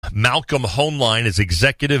Malcolm Hoenlein is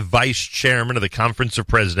Executive Vice Chairman of the Conference of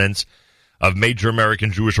Presidents of Major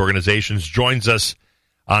American Jewish Organizations, joins us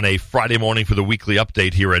on a Friday morning for the weekly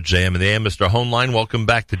update here at JM in the AM. Mr. Hoenlein, welcome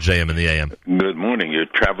back to JM in the AM. Good morning. Your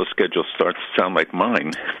travel schedule starts to sound like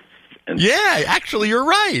mine. Yeah, actually, you're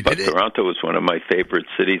right. But Toronto is one of my favorite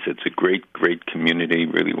cities. It's a great, great community,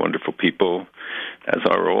 really wonderful people, as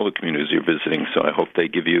are all the communities you're visiting. So I hope they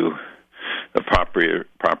give you a proper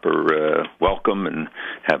welcome and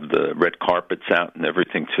have the red carpets out and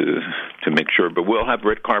everything to make sure. But we'll have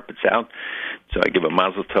red carpets out. So I give a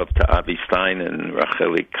mazel tov to Avi Stein and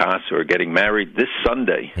Racheli Kass, who are getting married this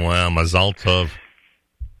Sunday. Wow, mazel tov.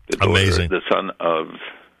 Amazing. The son of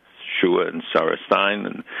Shua and Sarah Stein,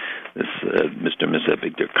 and this Mr. and Mrs.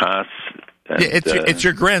 Victor Kass. And, it's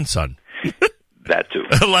your grandson. That too.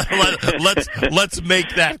 Let's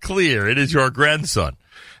make that clear. It is your grandson.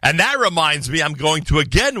 And that reminds me, I'm going to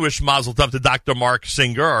again wish mazel tov to Dr. Mark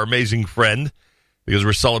Singer, our amazing friend, because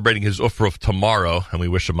we're celebrating his Ufruf tomorrow, and we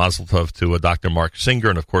wish a mazel tov to Dr. Mark Singer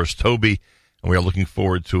and, of course, Toby. And we are looking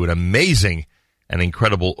forward to an amazing and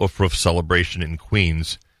incredible Ufruf celebration in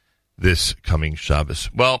Queens this coming Shabbos.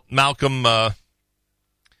 Well, Malcolm,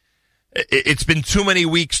 it's been too many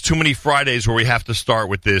weeks, too many Fridays where we have to start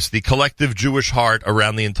with this. The collective Jewish heart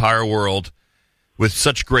around the entire world, with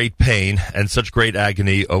such great pain and such great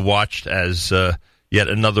agony, watched as yet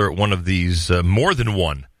another one of these, more than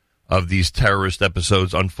one of these terrorist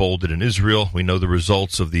episodes unfolded in Israel. We know the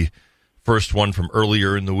results of the first one from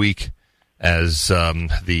earlier in the week, as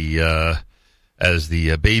the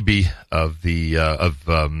baby of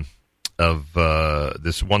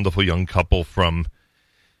this wonderful young couple from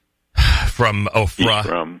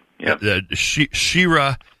Ofra,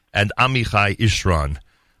 Shira and Amichai Ishran.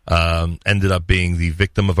 Ended up being the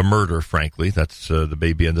victim of a murder, frankly. That's the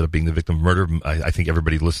baby ended up being the victim of murder. I think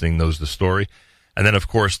everybody listening knows the story. And then, of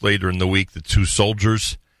course, later in the week, the two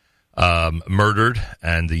soldiers murdered,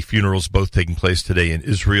 and the funerals both taking place today in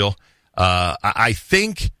Israel. I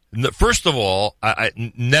think, first of all,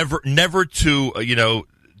 never to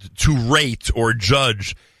rate or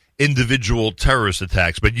judge individual terrorist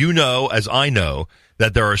attacks, but you know, as I know,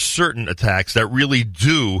 that there are certain attacks that really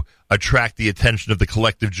do attract the attention of the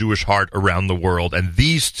collective Jewish heart around the world. And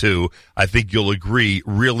these two, I think you'll agree,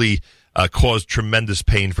 really caused tremendous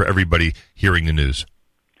pain for everybody hearing the news.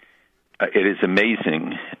 It is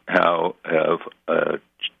amazing how a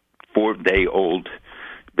 4-day-old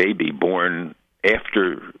baby born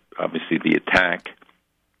after, obviously, the attack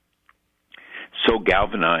so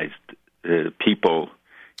galvanized people,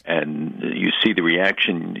 and you see the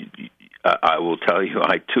reaction. I will tell you,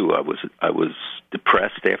 I was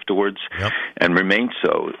depressed afterwards, yep, and remained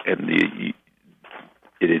so. And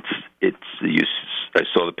I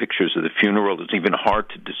saw the pictures of the funeral. It's even hard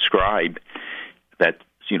to describe that.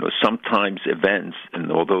 Sometimes events, and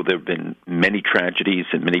although there have been many tragedies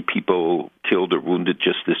and many people killed or wounded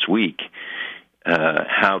just this week,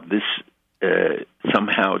 how this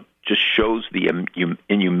somehow just shows the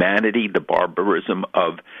inhumanity, the barbarism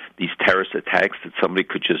of these terrorist attacks, that somebody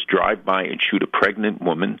could just drive by and shoot a pregnant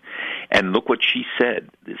woman. And look what she said.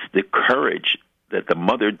 The courage that the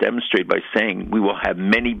mother demonstrated by saying, we will have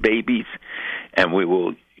many babies, and we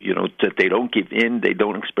will, that they don't give in, they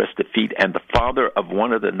don't express defeat. And the father of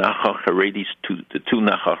one of the Nachal Haredi, the two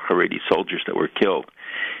Nachal Haredi soldiers that were killed,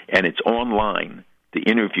 and it's online, the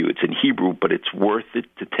interview. It's in Hebrew, but it's worth it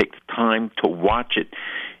to take the time to watch it.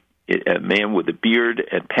 A man with a beard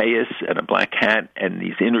and payas and a black hat, and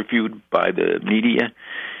he's interviewed by the media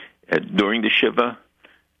during the Shiva,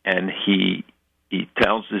 and he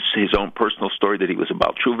tells his own personal story that he was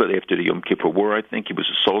about Tshuva after the Yom Kippur War. I think he was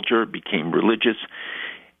a soldier, became religious,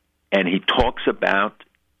 and he talks about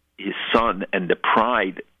his son and the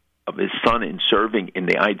pride of his son in serving in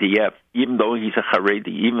the IDF, even though he's a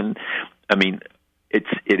Haredi. It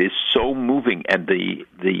is so moving, and the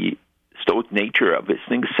stoic nature of his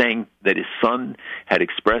thing, saying that his son had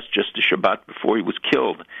expressed just a Shabbat before he was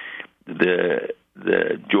killed the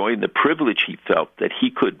joy and the privilege he felt that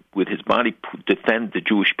he could, with his body, defend the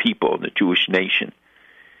Jewish people and the Jewish nation.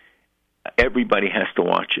 Everybody has to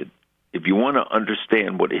watch it if you want to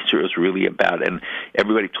understand what Israel is really about. And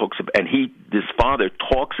everybody talks about, and this father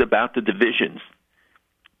talks about the divisions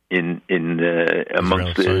in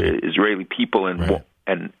amongst the Israeli people,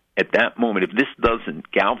 and at that moment, if this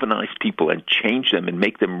doesn't galvanize people and change them and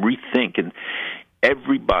make them rethink, and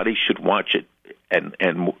everybody should watch it and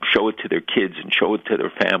show it to their kids and show it to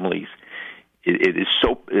their families. It is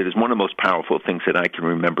one of the most powerful things that I can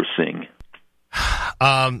remember seeing.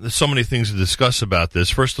 There's so many things to discuss about this.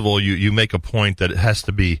 First of all, you make a point that it has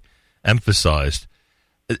to be emphasized.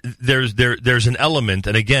 there's an element,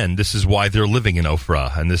 and again, this is why they're living in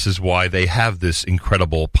Ofra, and this is why they have this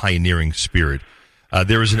incredible pioneering spirit.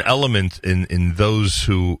 There is an element in those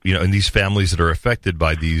who, in these families that are affected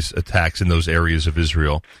by these attacks in those areas of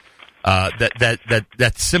Israel,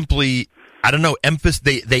 that simply, I don't know,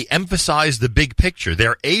 they emphasize the big picture.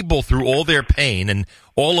 They're able, through all their pain, and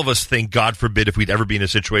all of us think, God forbid, if we'd ever be in a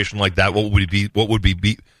situation like that, what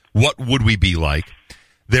would we be like?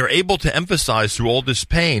 They're able to emphasize through all this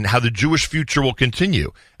pain how the Jewish future will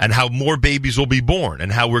continue, and how more babies will be born, and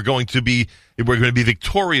how we're going to be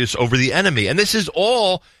victorious over the enemy. And this is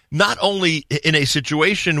all not only in a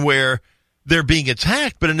situation where they're being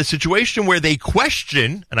attacked, but in a situation where they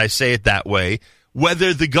question, and I say it that way,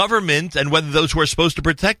 whether the government and whether those who are supposed to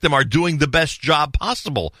protect them are doing the best job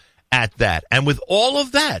possible at that. And with all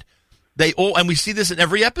of that, and we see this in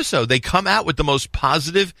every episode, they come out with the most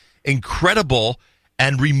positive, incredible,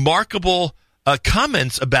 and remarkable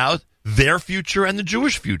comments about their future and the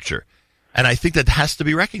Jewish future. And I think that has to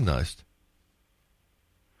be recognized.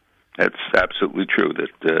 That's absolutely true, that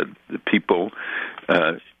the people,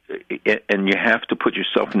 and you have to put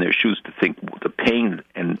yourself in their shoes to think the pain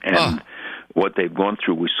and what they've gone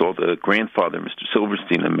through. We saw the grandfather, Mr.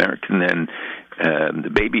 Silverstein, American, and the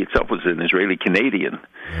baby itself was an Israeli-Canadian.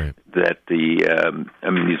 Right. That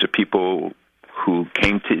these are people who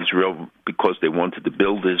came to Israel because they wanted to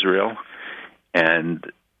build Israel and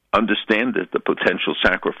understand that the potential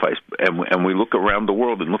sacrifice. And we look around the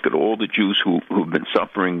world and look at all the Jews who've been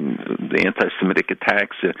suffering the anti-Semitic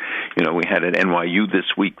attacks. We had at NYU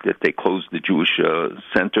this week that they closed the Jewish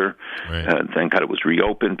center. Right. Thank God it was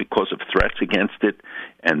reopened because of threats against it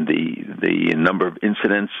and the number of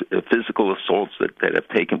incidents, physical assaults that have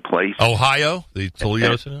taken place. Ohio, the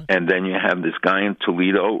Toledo incident? And then you have this guy in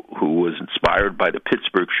Toledo who was inspired by the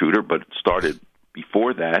Pittsburgh shooter, but it started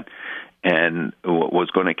before that, and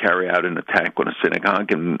was going to carry out an attack on a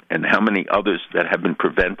synagogue, and how many others that have been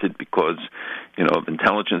prevented because, of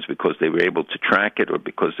intelligence, because they were able to track it, or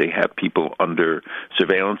because they have people under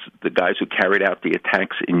surveillance. The guys who carried out the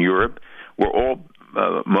attacks in Europe were all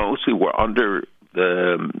mostly were under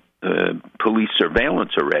the police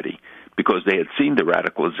surveillance already, because they had seen the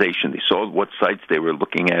radicalization. They saw what sites they were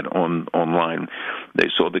looking at online. They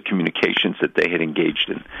saw the communications that they had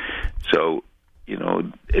engaged in. So,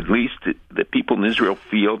 at least the people in Israel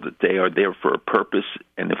feel that they are there for a purpose,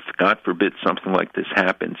 and if, God forbid, something like this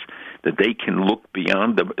happens, that they can look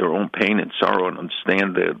beyond their own pain and sorrow and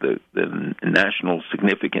understand the national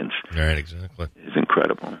significance. Right, exactly. Is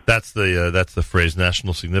incredible. That's the phrase.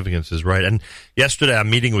 National significance is right. And yesterday, I'm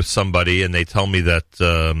meeting with somebody, and they tell me that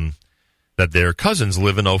that their cousins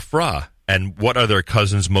live in Ofra, and what are their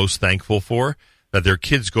cousins most thankful for? That their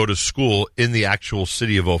kids go to school in the actual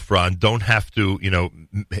city of Ofra and don't have to,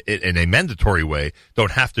 in a mandatory way,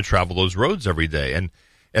 don't have to travel those roads every day. And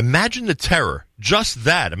imagine the terror, just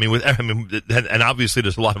that. And obviously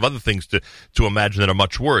there's a lot of other things to imagine that are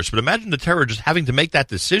much worse. But imagine the terror just having to make that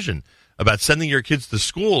decision about sending your kids to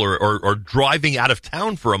school or driving out of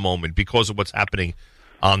town for a moment because of what's happening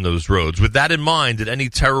on those roads. With that in mind, did any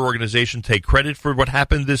terror organization take credit for what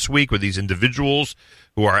happened this week with these individuals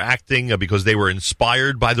who are acting because they were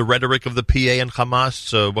inspired by the rhetoric of the PA and Hamas?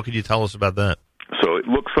 So what can you tell us about that? So it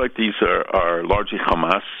looks like these are largely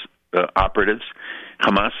Hamas operatives.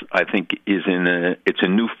 Hamas, I think, it's a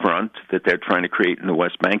new front that they're trying to create in the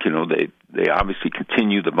West Bank. They obviously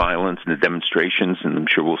continue the violence and the demonstrations, and I'm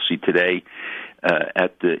sure we'll see today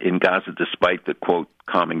in Gaza, despite the, quote,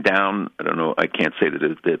 calming down. I don't know, I can't say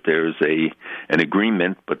that there's an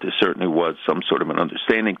agreement, but there certainly was some sort of an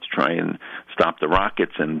understanding to try and stop the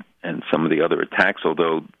rockets and some of the other attacks,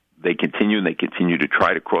 although they continue to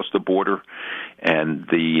try to cross the border, and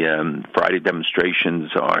the Friday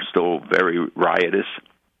demonstrations are still very riotous.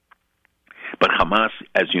 But Hamas,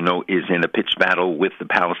 as you know, is in a pitched battle with the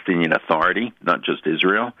Palestinian Authority, not just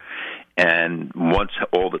Israel, and wants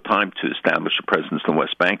all the time to establish a presence in the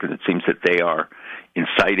West Bank, and it seems that they are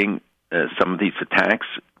inciting some of these attacks.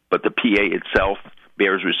 But the PA itself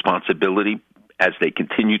bears responsibility as they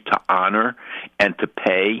continue to honor and to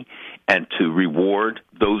pay and to reward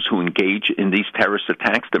those who engage in these terrorist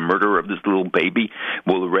attacks. The murderer of this little baby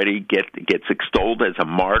will already gets extolled as a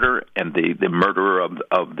martyr, and the murderer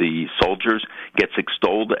of the soldiers gets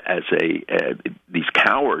extolled as these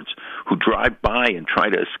cowards who drive by and try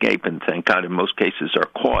to escape, and thank God in most cases are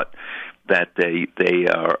caught. That they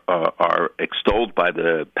are extolled by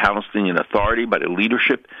the Palestinian Authority, by the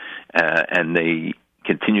leadership, and they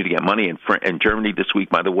continue to get money. And Germany this week,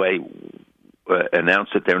 by the way,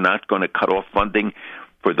 announced that they're not going to cut off funding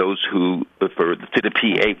for those to the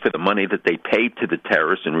PA for the money that they pay to the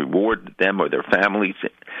terrorists and reward them or their families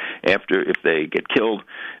after if they get killed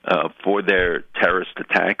for their terrorist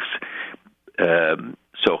attacks.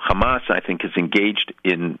 So Hamas, I think, is engaged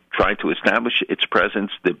in trying to establish its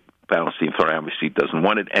presence. The Palestinian Authority obviously doesn't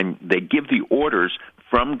want it, and they give the orders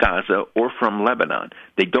from Gaza or from Lebanon.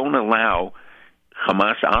 They don't allow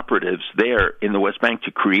Hamas operatives there in the West Bank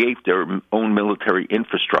to create their own military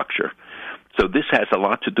infrastructure. So this has a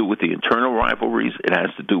lot to do with the internal rivalries. It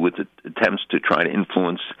has to do with the attempts to try to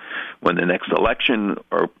influence when the next election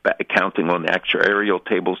or counting on the actuarial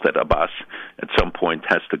tables that Abbas at some point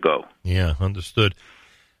has to go. Yeah, understood.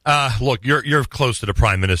 Look, you're close to the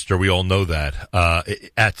prime minister. We all know that.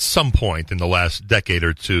 At some point in the last decade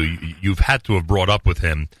or two, you've had to have brought up with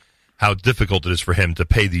him how difficult it is for him to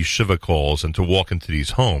pay these Shiva calls and to walk into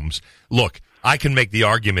these homes. Look, I can make the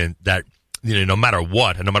argument that no matter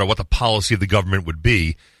what, and no matter what the policy of the government would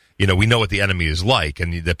be, we know what the enemy is like,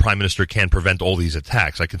 and the prime minister can't prevent all these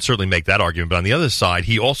attacks. I can certainly make that argument. But on the other side,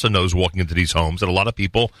 he also knows walking into these homes that a lot of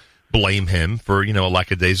people blame him for, a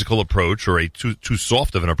lackadaisical approach or a too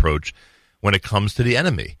soft of an approach when it comes to the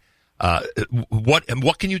enemy.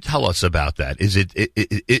 What can you tell us about that? Is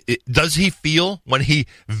it does he feel when he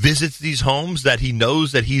visits these homes that he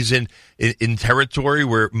knows that he's in territory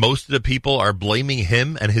where most of the people are blaming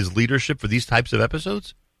him and his leadership for these types of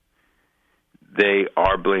episodes? They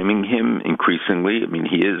are blaming him increasingly. I mean,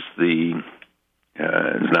 he is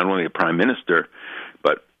not only a prime minister,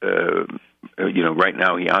 but right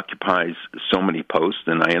now he occupies so many posts,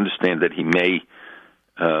 and I understand that he may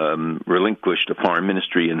relinquish the foreign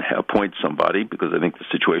ministry and appoint somebody, because I think the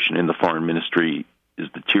situation in the foreign ministry is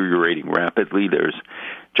deteriorating rapidly. There's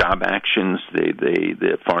job actions.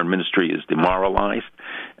 The foreign ministry is demoralized,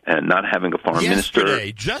 and not having a foreign minister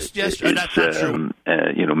that's not true.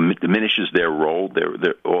 Diminishes their role.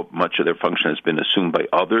 Much of their function has been assumed by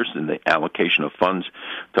others, and the allocation of funds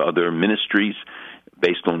to other ministries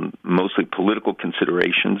based on mostly political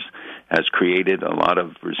considerations has created a lot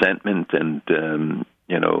of resentment and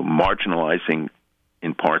marginalizing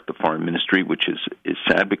in part the foreign ministry, which is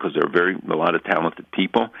sad because there are a lot of talented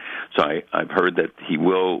people. So I've heard that he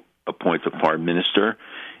will appoint a foreign minister.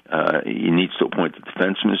 He needs to appoint the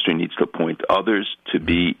defense minister. He needs to appoint others to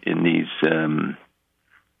be in these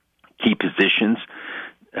key positions.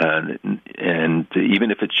 And even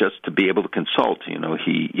if it's just to be able to consult,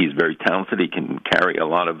 he's very talented. He can carry a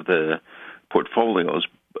lot of the portfolios,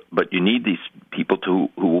 but you need these people who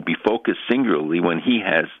will be focused singularly when he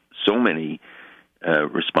has so many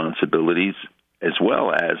responsibilities, as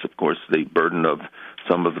well as, of course, the burden of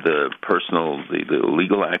some of the personal, the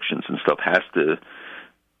legal actions and stuff has to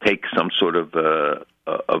take some sort of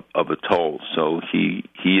a toll. So he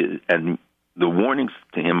and the warnings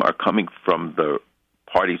to him are coming from the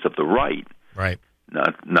parties of the right,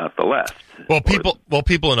 not the left.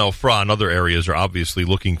 People in Ofra and other areas are obviously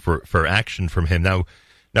looking for action from him.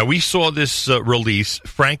 Now we saw this release.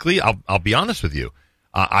 Frankly, I'll be honest with you.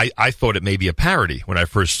 I thought it may be a parody when I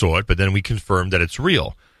first saw it, but then we confirmed that it's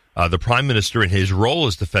real. The prime minister, in his role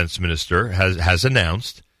as defense minister, has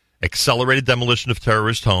announced accelerated demolition of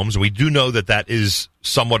terrorist homes. And we do know that is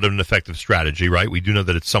somewhat of an effective strategy, right? We do know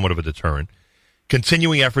that it's somewhat of a deterrent.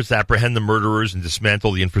 Continuing efforts to apprehend the murderers and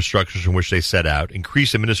dismantle the infrastructures from which they set out,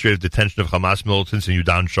 increase administrative detention of Hamas militants in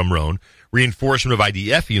Yudan Shomron, reinforcement of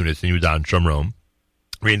IDF units in Yudan Shomron,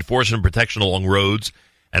 reinforcement of protection along roads,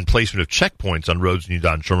 and placement of checkpoints on roads in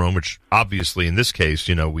Yudan Shomron, which obviously in this case,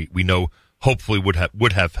 we know hopefully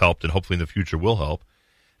would have helped and hopefully in the future will help,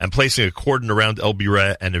 and placing a cordon around El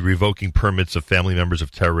Bireh and revoking permits of family members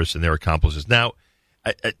of terrorists and their accomplices. Now,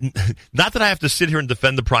 not that I have to sit here and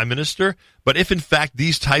defend the prime minister, but if in fact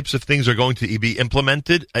these types of things are going to be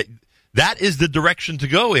implemented, that is the direction to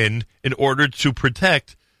go in order to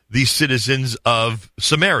protect the citizens of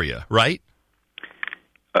Samaria, right?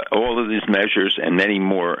 All of these measures and many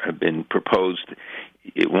more have been proposed.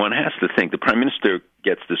 One has to think the prime minister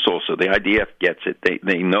gets this also. The IDF gets it.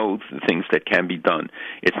 They know the things that can be done.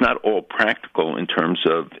 It's not all practical in terms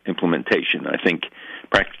of implementation. I think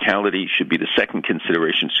practicality should be the second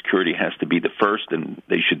consideration. Security has to be the first, and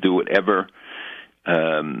they should do whatever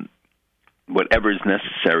is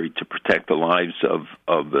necessary to protect the lives of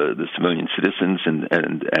the civilian citizens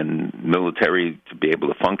and military to be able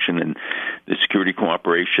to function. And the security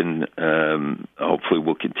cooperation hopefully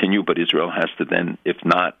will continue, but Israel has to then, if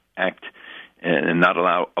not act and not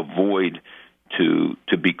allow a void to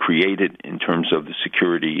be created in terms of the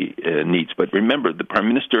security needs. But remember, the prime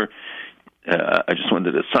minister, I just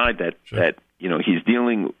wanted to decide that he's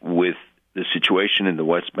dealing with the situation in the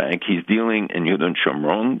West Bank. He's dealing in Yehuda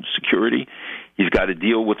Shomron security. He's got to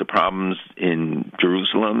deal with the problems in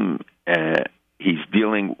Jerusalem. He's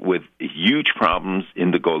dealing with huge problems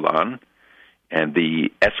in the Golan and the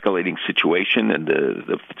escalating situation and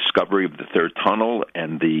the discovery of the third tunnel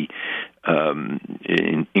and the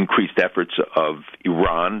increased efforts of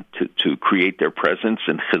Iran to create their presence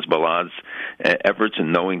and Hezbollah's efforts,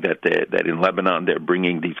 and knowing that in Lebanon they're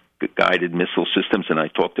bringing these guided missile systems, and I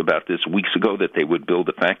talked about this weeks ago, that they would build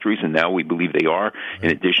the factories, and now we believe they are,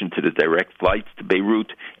 in addition to the direct flights to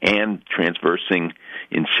Beirut and transversing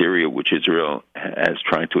in Syria, which Israel has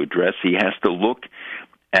tried to address. He has to look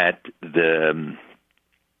at the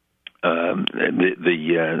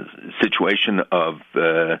situation of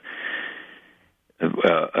the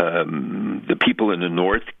people in the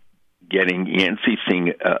north getting antsy,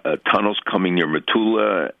 seeing tunnels coming near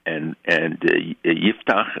Metula and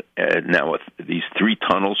Yiftach. Now with these 3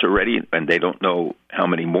 tunnels already, and they don't know how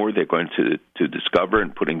many more they're going to discover,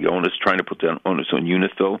 and putting the onus, trying to put the onus on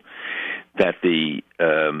UNIFIL, that the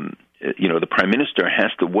Prime Minister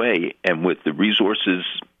has to weigh, and with the resources,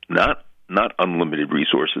 not unlimited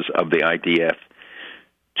resources of the IDF,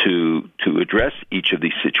 to address each of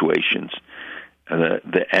these situations.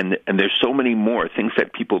 And there's so many more things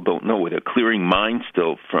that people don't know. They're clearing mines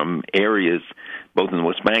still from areas, both in the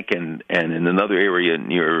West Bank and in another area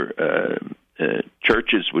near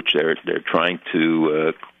churches, which they're trying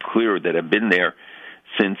to clear, that have been there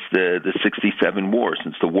since the 67 war,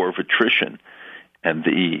 since the war of attrition. And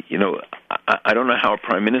I don't know how a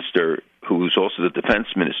prime minister, who's also the defense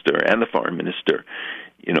minister and the foreign minister,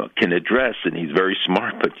 can address, and he's very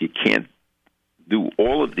smart, but you can't do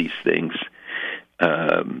all of these things.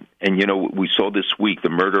 We saw this week the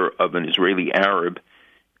murder of an Israeli Arab.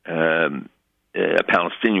 A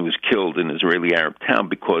Palestinian was killed in an Israeli Arab town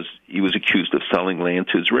because he was accused of selling land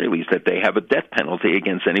to Israelis, that they have a death penalty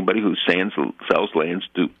against anybody who sells land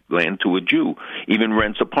to a Jew, even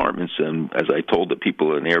rents apartments. And as I told the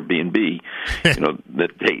people in Airbnb,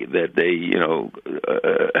 that they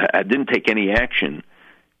didn't take any action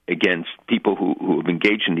against people who have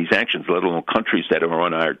engaged in these actions, let alone countries that are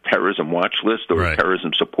on our terrorism watch list or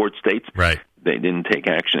terrorism support states. Right. They didn't take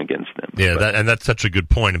action against them. Yeah, and that's such a good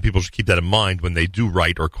point, and people should keep that in mind when they do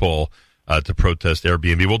write or call to protest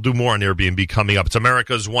Airbnb. We'll do more on Airbnb coming up. It's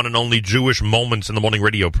America's one and only Jewish Moments in the Morning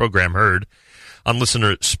radio program, heard on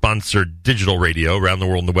listener-sponsored digital radio around the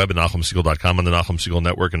world on the web at NachumSegal.com, on the Nachum Segal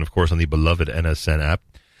Network, and, of course, on the beloved NSN app.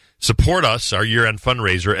 Support us, our year-end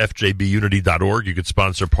fundraiser, fjbunity.org. You could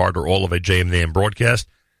sponsor part or all of a JMNAM broadcast.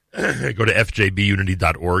 Go to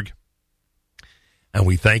fjbunity.org. And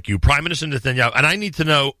we thank you. Prime Minister Netanyahu, and I need to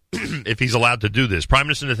know if he's allowed to do this. Prime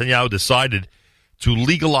Minister Netanyahu decided to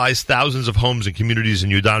legalize thousands of homes and communities in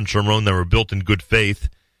Yehuda and Shomron that were built in good faith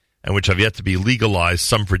and which have yet to be legalized,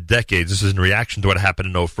 some for decades. This is in reaction to what happened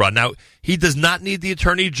in Ofra. Now, he does not need the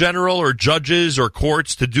Attorney General or judges or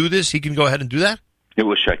courts to do this. He can go ahead and do that? It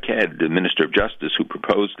was Shaked, the Minister of Justice, who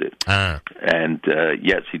proposed it. And,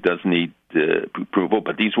 yes, he does need approval,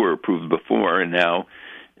 but these were approved before, and now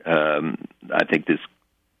I think this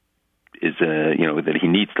is, that he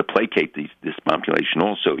needs to placate this population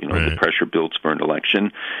also. The pressure builds for an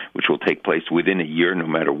election, which will take place within a year, no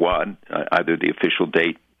matter what, either the official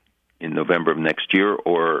date in November of next year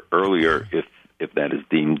or earlier if that is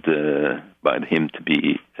deemed by him to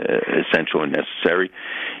be essential and necessary,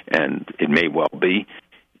 and it may well be.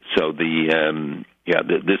 So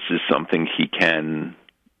this is something he can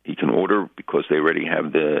order because they already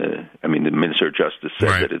have the Minister of Justice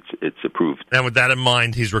said that it's approved. And with that in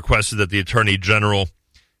mind, he's requested that the Attorney General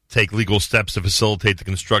take legal steps to facilitate the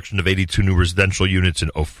construction of 82 new residential units in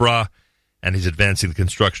Ofra, and he's advancing the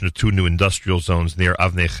construction of 2 new industrial zones near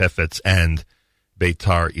Avnei Chefetz and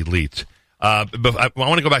Beitar Elite. But I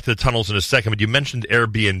want to go back to the tunnels in a second, but you mentioned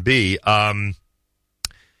Airbnb.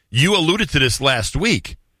 You alluded to this last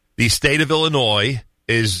week. The state of Illinois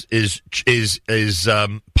is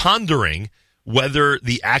pondering whether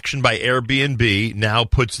the action by Airbnb now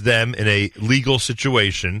puts them in a legal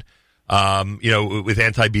situation, with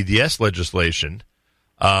anti-BDS legislation,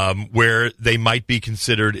 where they might be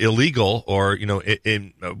considered illegal, or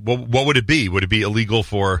what would it be? Would it be illegal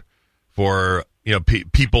for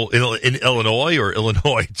people in Illinois or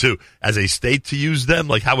Illinois as a state to use them?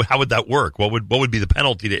 Like how would that work? What would be the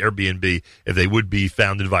penalty to Airbnb if they would be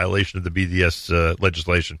found in violation of the BDS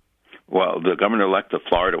legislation? Well, the governor-elect of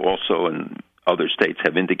Florida also and other states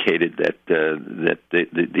have indicated that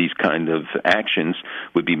these kind of actions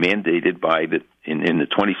would be mandated by in the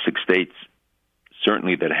 26 states,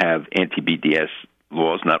 certainly that have anti-BDS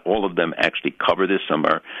laws. Not all of them actually cover this. Some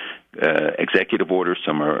are executive orders,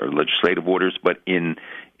 some are legislative orders. But in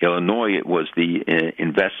Illinois, it was the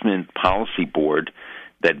Investment Policy Board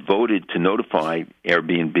that voted to notify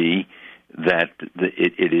Airbnb that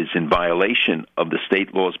it is in violation of the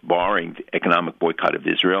state laws barring the economic boycott of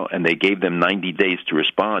Israel, and they gave them 90 days to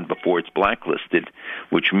respond before it's blacklisted,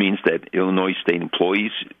 which means that Illinois state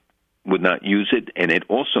employees would not use it, and it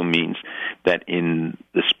also means that in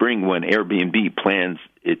the spring when Airbnb plans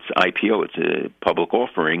its IPO, it's a public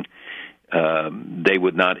offering, they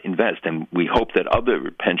would not invest. And we hope that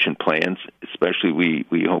other pension plans, especially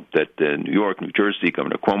we hope that New York, New Jersey,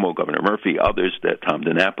 Governor Cuomo, Governor Murphy, others, that Tom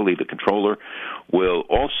DiNapoli, the controller, will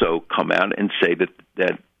also come out and say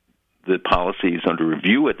that the policy is under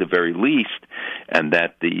review at the very least, and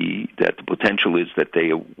that the potential is that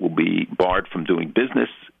they will be barred from doing business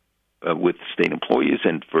with state employees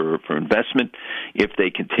and for investment if they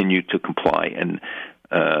continue to comply. And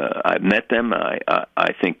I've met them.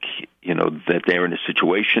 I think that they're in a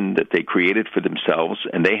situation that they created for themselves,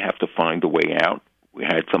 and they have to find a way out. We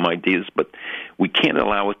had some ideas, but we can't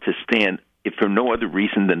allow it to stand if for no other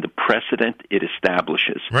reason than the precedent it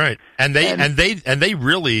establishes. Right, and they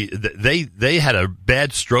really had a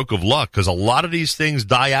bad stroke of luck, because a lot of these things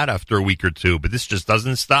die out after a week or two, but this just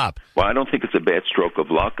doesn't stop. Well, I don't think it's a bad stroke of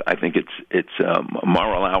luck. I think it's a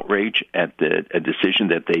moral outrage at a decision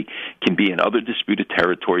that they can be in other disputed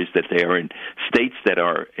territories, that they are in states that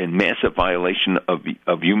are in massive violation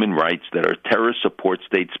of human rights, that are terrorist support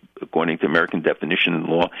states according to American definition and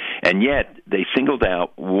law, and yet they singled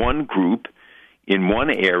out one group in one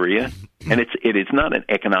area, and it is not an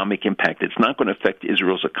economic impact. It's not going to affect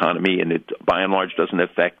Israel's economy, and it, by and large, doesn't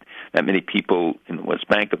affect that many people in the West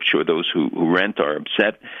Bank. I'm sure those who rent are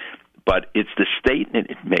upset, but it's the statement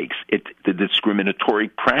it makes, it's the discriminatory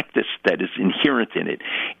practice that is inherent in it,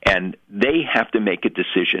 and they have to make a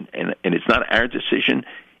decision, and it's not our decision.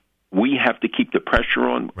 We have to keep the pressure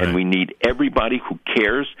on, right. And we need everybody who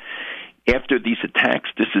cares. After these attacks,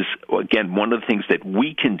 this is, again, one of the things that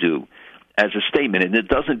we can do as a statement, and it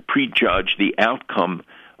doesn't prejudge the outcome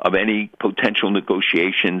of any potential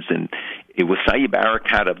negotiations. And it was Saeb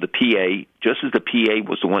Erekat of the PA, just as the PA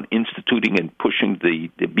was the one instituting and pushing the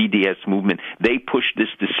BDS movement, they pushed this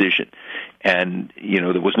decision. And,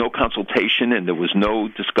 there was no consultation and there was no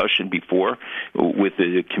discussion before with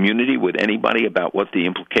the community, with anybody about what the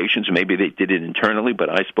implications, maybe they did it internally, but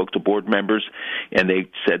I spoke to board members and they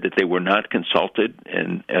said that they were not consulted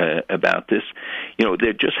about this.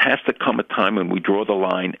 There just has to come a time when we draw the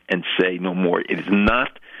line and say no more. It is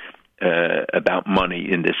not about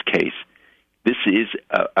money in this case. This is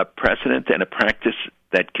a precedent and a practice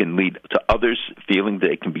that can lead to others feeling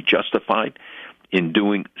they can be justified in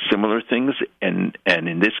doing similar things. And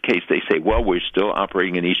in this case, they say, well, we're still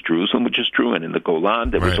operating in East Jerusalem, which is true. And in the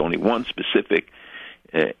Golan, there was only one specific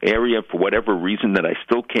area for whatever reason that I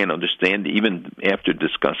still can't understand, even after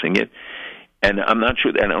discussing it. And I'm not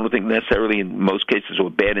sure, and I don't think necessarily in most cases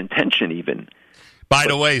with bad intention even. By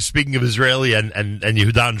the way, speaking of Israeli and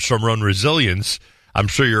Yehuda Shomron resilience, I'm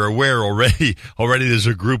sure you're aware already there's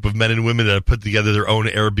a group of men and women that have put together their own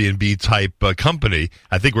Airbnb-type company.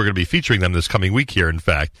 I think we're going to be featuring them this coming week here, in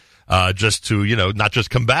fact, just to, not just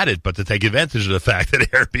combat it, but to take advantage of the fact that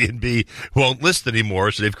Airbnb won't list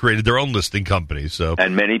anymore, so they've created their own listing company. So,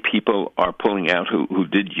 and many people are pulling out who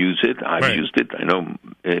did use it. I've used it. I know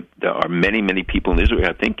there are many, many people in Israel,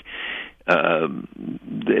 I think,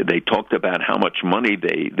 they talked about how much money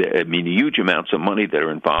huge amounts of money that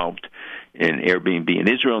are involved in Airbnb in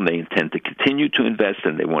Israel, and they intend to continue to invest,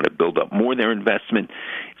 and they want to build up more their investment.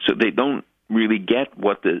 So they don't really get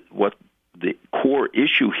what the core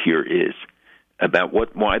issue here is about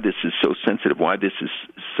why this is so sensitive, why this is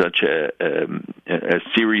such a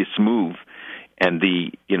serious move. And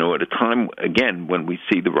at a time, again, when we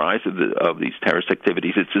see the rise of these terrorist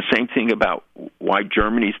activities, it's the same thing about why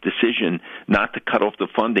Germany's decision not to cut off the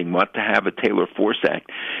funding, not to have a Taylor Force Act,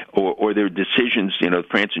 or their decisions,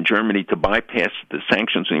 France and Germany, to bypass the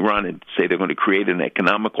sanctions in Iran and say they're going to create an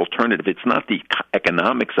economic alternative. It's not the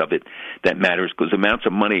economics of it that matters, because the amounts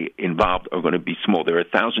of money involved are going to be small. There are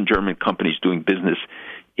 1,000 German companies doing business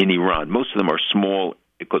in Iran. Most of them are small,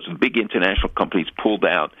 because the big international companies pulled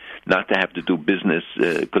out not to have to do business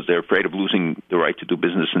because they're afraid of losing the right to do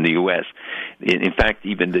business in the U.S. In fact,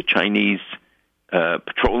 even the Chinese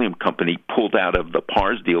petroleum company pulled out of the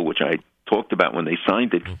PARS deal, which I talked about when they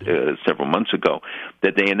signed it several months ago,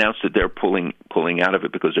 that they announced that they're pulling out of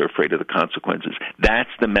it because they're afraid of the consequences.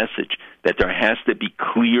 That's the message, that there has to be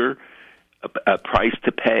clear a price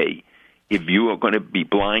to pay if you are going to be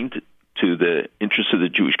blind to the interests of the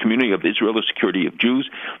Jewish community, of Israel, the security of Jews,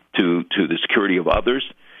 to the security of others.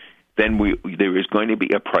 then there is going to be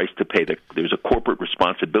a price to pay. There's a corporate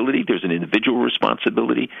responsibility, there's an individual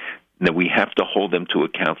responsibility, and then we have to hold them to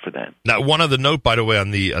account for that. Now, one other note, by the way,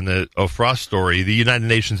 on the Ofra story, the United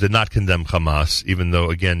Nations did not condemn Hamas, even though,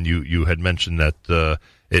 again, you had mentioned that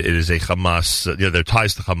it is a Hamas, there are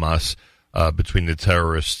ties to Hamas between the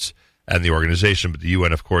terrorists and the organization, but the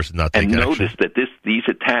UN, of course, did not take action. And notice that these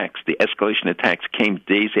attacks, the escalation attacks, came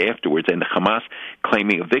days afterwards, and Hamas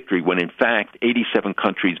claiming a victory when, in fact, 87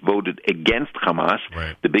 countries voted against Hamas,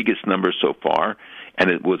 right, the biggest number so far, and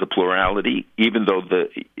it was a plurality, even though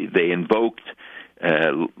they invoked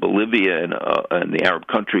Bolivia and the Arab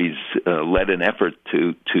countries led an effort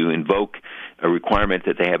to invoke a requirement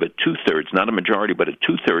that they have a two-thirds, not a majority, but a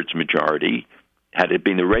two-thirds majority. Had it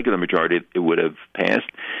been a regular majority, it would have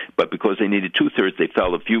passed. But because they needed two-thirds, they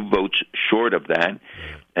fell a few votes short of that.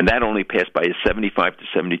 And that only passed by a 75 to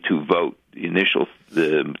 72 vote, the initial,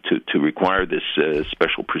 to require this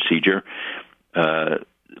special procedure. But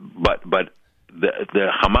the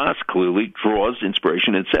Hamas clearly draws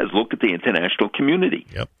inspiration and says, look at the international community.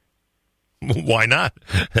 Yep. Why not?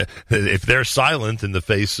 If they're silent in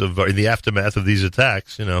the aftermath of these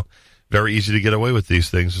attacks, very easy to get away with these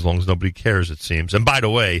things as long as nobody cares, it seems. And by the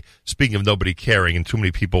way, speaking of nobody caring, and too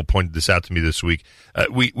many people pointed this out to me this week,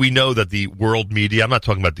 we know that the world media, I'm not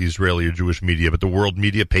talking about the Israeli or Jewish media, but the world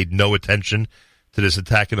media paid no attention to this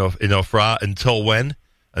attack in Ofra until when?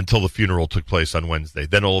 Until the funeral took place on Wednesday.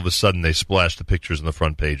 Then all of a sudden they splashed the pictures on the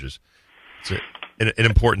front pages. It's an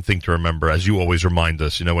important thing to remember, as you always remind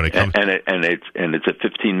us, when it comes... And it's a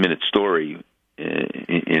 15-minute story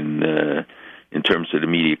in terms of the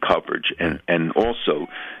media coverage. And also,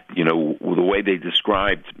 the way they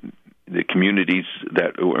described the communities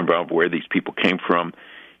that were involved, where these people came from,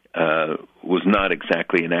 was not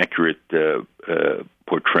exactly an accurate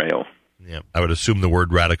portrayal. Yeah, I would assume the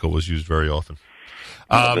word radical was used very often.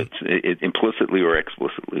 It's implicitly or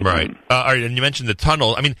explicitly. Right. All right, and you mentioned the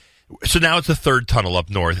tunnel. So now it's the third tunnel up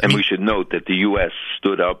north. And we should note that the U.S.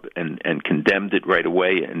 stood up and condemned it right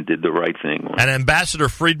away and did the right thing. And Ambassador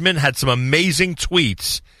Friedman had some amazing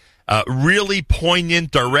tweets, really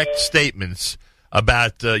poignant, direct statements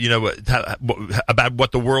about about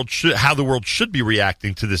what the world how the world should be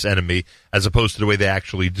reacting to this enemy, as opposed to the way they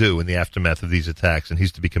actually do in the aftermath of these attacks. And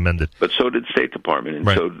he's to be commended. But so did the State Department, and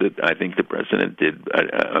so did, I think, the president did.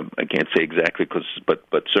 I can't say exactly,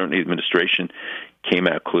 but certainly the administration came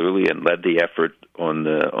out clearly and led the effort on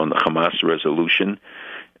the Hamas resolution.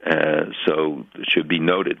 So it should be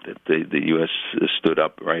noted that the U.S. stood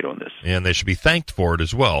up right on this. And they should be thanked for it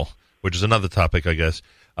as well, which is another topic, I guess.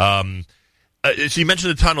 So you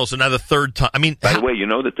mentioned the tunnel, so now the third tunnel. By the way, you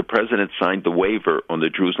know that the president signed the waiver on the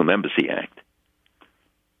Jerusalem Embassy Act.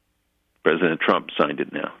 President Trump signed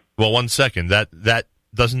it now. Well, 1 second. That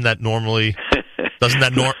doesn't that normally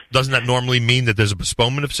mean that there's a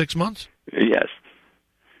postponement of 6 months? Yes.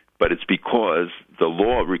 But it's because the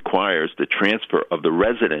law requires the transfer of the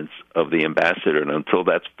residence of the ambassador, and until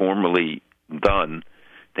that's formally done,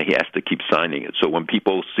 he has to keep signing it. So when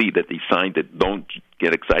people see that he signed it, don't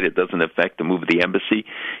get excited. It doesn't affect the move of the embassy.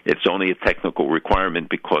 It's only a technical requirement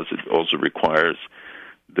because it also requires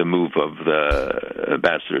the move of the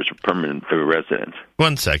ambassador's permanent residence.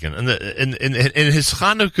 1 second. In his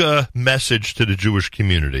Hanukkah message to the Jewish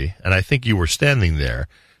community, and I think you were standing there,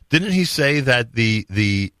 didn't he say that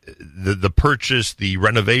the purchase, the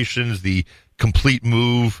renovations, the complete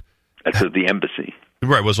move... That's the embassy.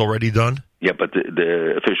 Right, was already done? Yeah, but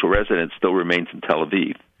the official residence still remains in Tel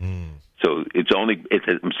Aviv. So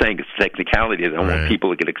I'm saying it's technicality. I don't want people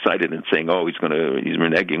to get excited and saying, he's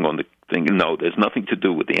reneging on the thing. No, there's nothing to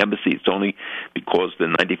do with the embassy. It's only because the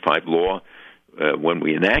 95 law, when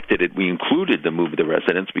we enacted it, we included the move of the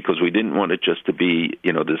residence because we didn't want it just to be,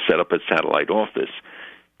 to set up a satellite office,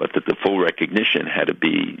 but that the full recognition had to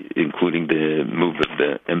be including the move of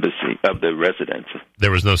the embassy, of the residence. There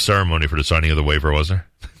was no ceremony for the signing of the waiver, was there?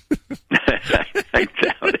 I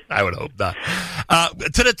doubt it. I would hope not.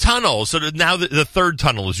 To the tunnel. So now the third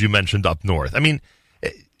tunnel, as you mentioned, up north.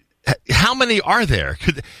 How many are there?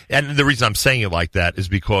 And the reason I'm saying it like that is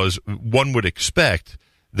because one would expect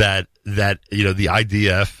that the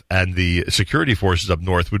IDF and the security forces up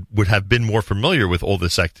north would have been more familiar with all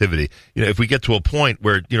this activity. If we get to a point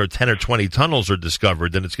where 10 or 20 tunnels are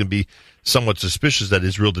discovered, then it's going to be somewhat suspicious that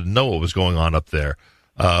Israel didn't know what was going on up there.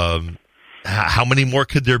 How many more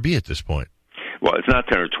could there be at this point? Well, it's not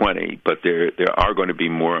 10 or 20, but there are going to be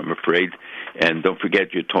more, I'm afraid. And don't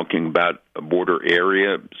forget, you're talking about a border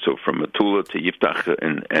area, so from Metula to Yiftach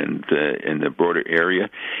and in the border area.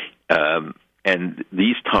 And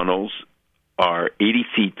these tunnels are 80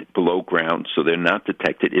 feet below ground, so they're not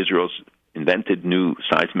detected. Israel's invented new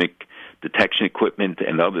seismic detection equipment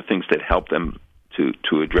and other things that help them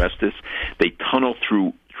to address this. They tunnel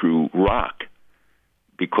through rock,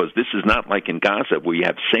 because this is not like in Gaza where you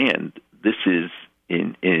have sand. This is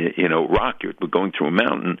in rock. We're going through a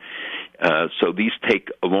mountain, so these take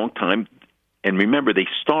a long time. And remember, they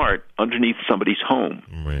start underneath somebody's home.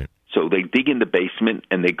 Right. So they dig in the basement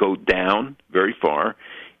and they go down very far,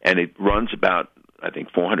 and it runs about, I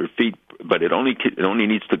think, 400 feet, but it only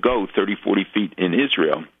needs to go 30, 40 feet in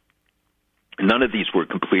Israel. None of these were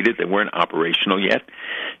completed. They weren't operational yet.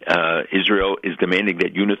 Israel is demanding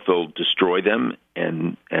that UNIFIL destroy them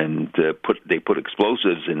and they put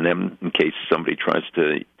explosives in them in case somebody tries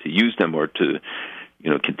to use them or to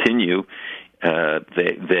continue. And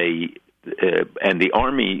the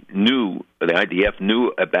Army the IDF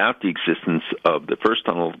knew about the existence of the first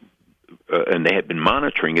tunnel, and they had been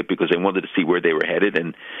monitoring it because they wanted to see where they were headed.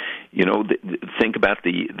 And think about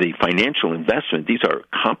the financial investment. These are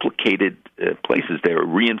complicated places. They are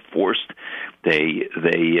reinforced. They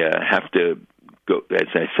have to go, as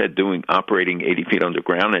I said, operating 80 feet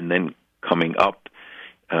underground and then coming up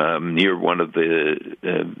near one of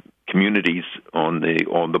the communities on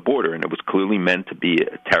the border, and it was clearly meant to be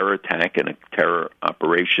a terror attack and a terror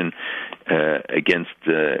operation against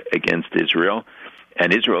Israel.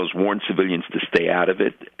 And Israel has warned civilians to stay out of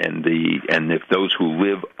it, and if those who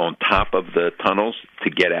live on top of the tunnels to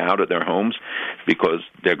get out of their homes, because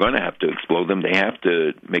they're going to have to explode them. They have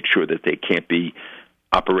to make sure that they can't be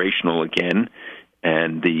operational again.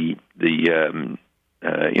 And at the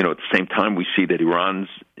same time, we see that Iran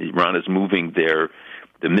is moving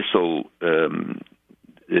the missile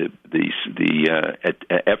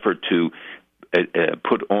effort to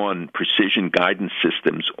put on precision guidance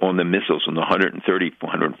systems on the missiles, on the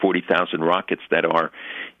 140,000 rockets that are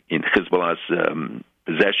in Hezbollah's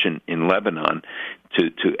possession in Lebanon,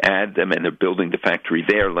 to add them, and they're building the factory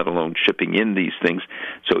there, let alone shipping in these things.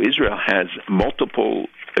 So Israel has multiple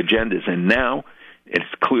agendas, and now it's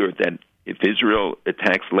clear that if Israel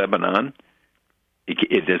attacks Lebanon,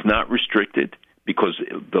 it is not restricted, because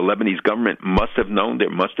the Lebanese government must have known there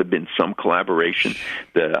must have been some collaboration.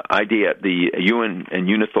 The UN and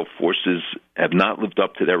UNIFIL forces have not lived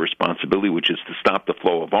up to their responsibility, which is to stop the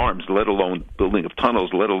flow of arms, let alone building of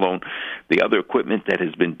tunnels, let alone the other equipment that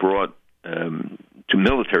has been brought to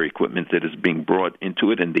military equipment that is being brought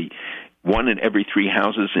into it. And the 1 in every 3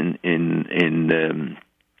 houses in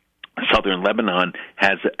southern Lebanon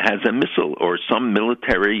has a missile or some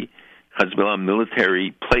Hezbollah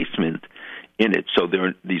military placement in it. So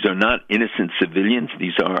these are not innocent civilians.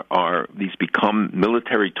 These become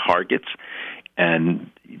military targets,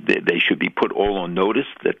 and they should be put all on notice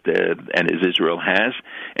and as Israel has,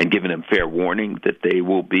 and given them fair warning that they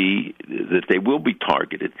will be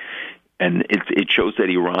targeted. And it shows that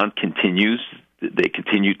Iran continues. They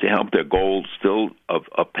continue to help their goal still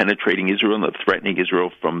of penetrating Israel and of threatening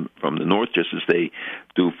Israel from the north, just as they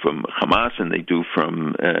do from Hamas, and they do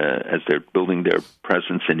from as they're building their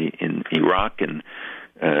presence in Iraq and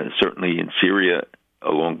certainly in Syria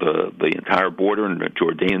along the entire border and the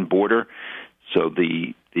Jordanian border. So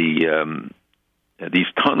these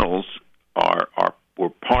tunnels were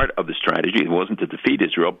part of the strategy. It wasn't to defeat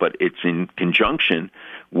Israel, but it's in conjunction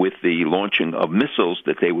with the launching of missiles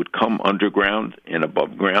that they would come underground and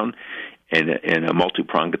above ground in a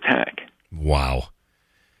multi-pronged attack. Wow.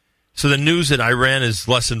 So the news that Iran is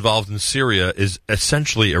less involved in Syria is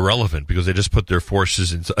essentially irrelevant, because they just put their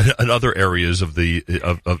forces in other areas of the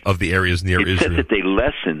areas near Israel. It said that they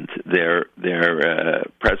lessened their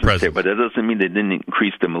presence there, but that doesn't mean they didn't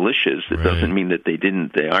increase the militias. It doesn't mean that the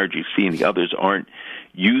IRGC and the others aren't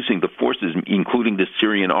using the forces, including the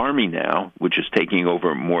Syrian army now, which is taking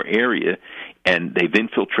over more area, and they've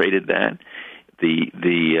infiltrated that.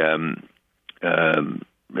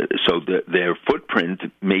 So their footprint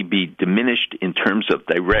may be diminished in terms of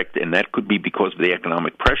direct, and that could be because of the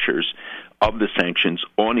economic pressures of the sanctions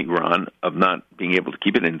on Iran of not being able to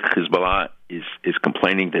keep it. And Hezbollah is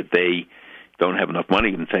complaining that they don't have enough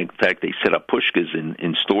money. In fact, they set up pushkas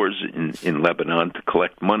in stores in Lebanon to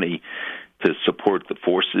collect money to support the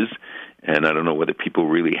forces. And I don't know whether people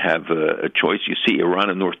really have a choice. You see, Iran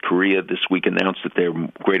and North Korea this week announced that their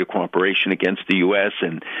greater cooperation against the U.S.,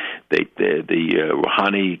 and the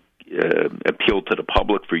Rouhani appealed to the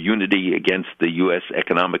public for unity against the U.S.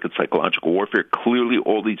 economic and psychological warfare. Clearly,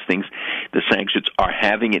 all these things, the sanctions are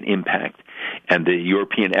having an impact, and the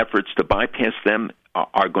European efforts to bypass them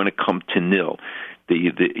are going to come to nil.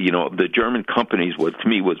 The German companies, what to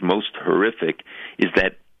me was most horrific, is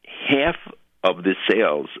that half of the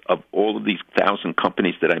sales of all of these 1,000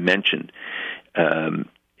 companies that I mentioned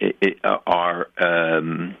are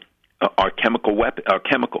are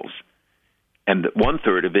chemicals, and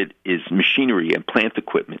 1/3 of it is machinery and plant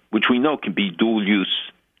equipment, which we know can be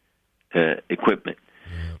dual-use equipment.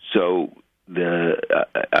 Yeah. So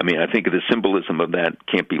I think the symbolism of that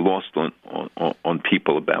can't be lost on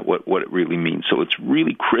people about what it really means. So it's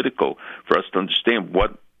really critical for us to understand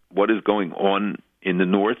what is going on in the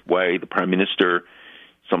north, why the prime minister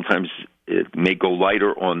sometimes it may go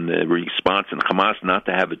lighter on the response in Hamas, not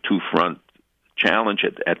to have a two-front challenge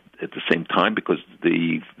at the same time, because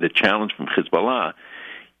the challenge from Hezbollah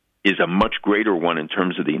is a much greater one in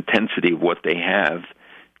terms of the intensity of what they have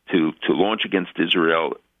to launch against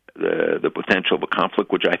Israel, the potential of a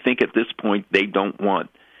conflict, which I think at this point they don't want.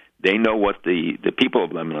 They know what the people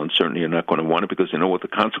of Lebanon certainly are not going to want it, because they know what the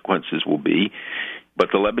consequences will be.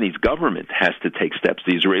 But the Lebanese government has to take steps.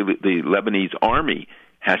 The Lebanese army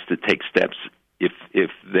has to take steps if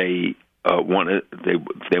they want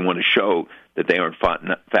to show that they are in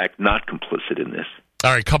fact not complicit in this.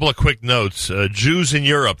 All right, couple of quick notes. Jews in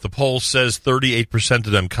Europe, the poll says 38%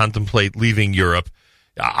 of them contemplate leaving Europe.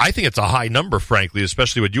 I think it's a high number, frankly,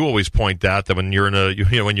 especially what you always point out, that when you're in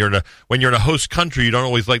a host country, you don't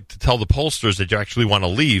always like to tell the pollsters that you actually want to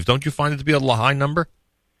leave. Don't you find it to be a high number?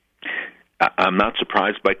 I'm not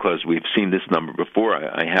surprised because we've seen this number before.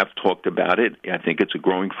 I have talked about it. I think it's a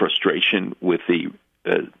growing frustration with the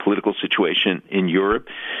political situation in Europe.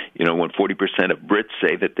 You know, when 40% of Brits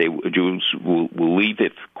say that Jews will leave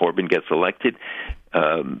if Corbyn gets elected.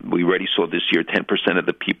 We already saw this year 10% of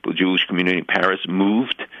the Jewish community in Paris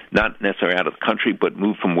moved, not necessarily out of the country, but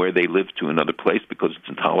moved from where they live to another place because it's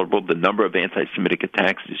intolerable. The number of anti-Semitic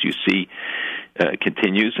attacks, as you see,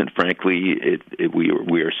 continues, and frankly,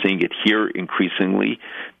 we are seeing it here increasingly.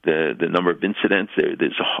 The number of incidents,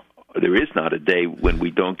 there is not a day when we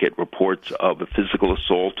don't get reports of a physical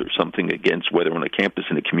assault or something against, whether on a campus,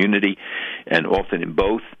 in a community, and often in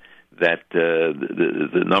both. That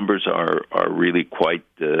the numbers are really quite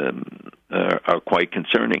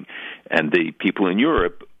concerning, and the people in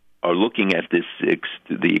Europe are looking at this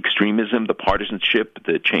the extremism, the partisanship,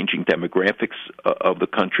 the changing demographics of the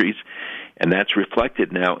countries, and that's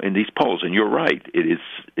reflected now in these polls. And you're right; it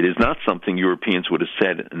is not something Europeans would have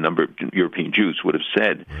said. A number of European Jews would have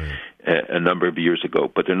said a number of years ago,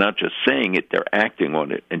 but they're not just saying it; they're acting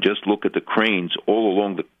on it. And just look at the cranes all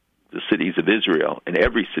along the cities of Israel, in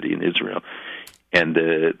every city in Israel, and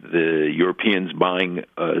the Europeans buying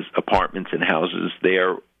apartments and houses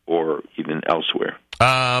there or even elsewhere.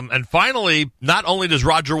 And finally, not only does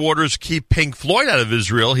Roger Waters keep Pink Floyd out of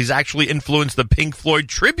Israel, he's actually influenced the Pink Floyd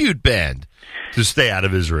tribute band to stay out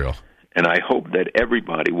of Israel. And I hope that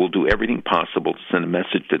everybody will do everything possible to send a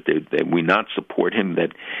message that we not support him,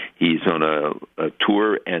 that he's on a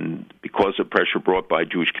tour, and because of pressure brought by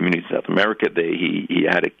Jewish communities in South America, he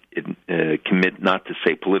had to commit not to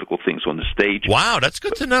say political things on the stage. Wow, that's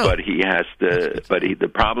good to know. But he has to. But the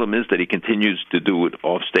problem is that he continues to do it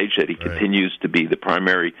off stage. That he continues to be the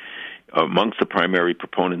primary, amongst the primary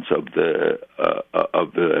proponents of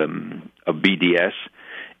BDS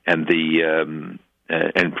and the.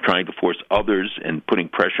 And trying to force others and putting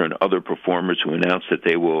pressure on other performers who announce that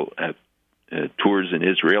they will have tours in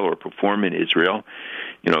Israel or perform in Israel.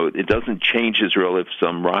 You know, it doesn't change Israel if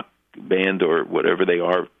some rock band or whatever they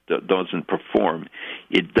are doesn't perform.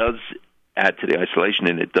 It does add to the isolation,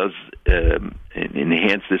 and it does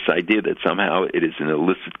enhance this idea that somehow it is an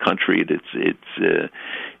illicit country. It's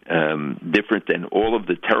different than all of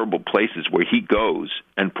the terrible places where he goes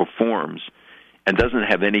and performs and doesn't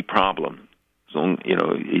have any problem. So, you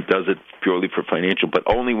know, he does it purely for financial, but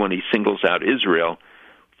only when he singles out Israel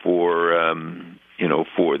for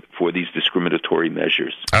these discriminatory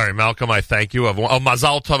measures. All right, Malcolm, I thank you.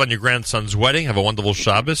 Mazal tov on your grandson's wedding. Have a wonderful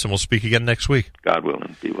Shabbos, and we'll speak again next week. God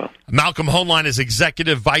willing, be well. Malcolm Hoenlein is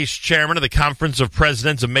Executive Vice Chairman of the Conference of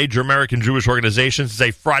Presidents of Major American Jewish Organizations. It's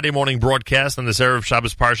a Friday morning broadcast on this Erev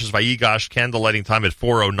Shabbos Parshas Vayigash, candlelighting time at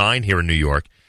 4:09 here in New York.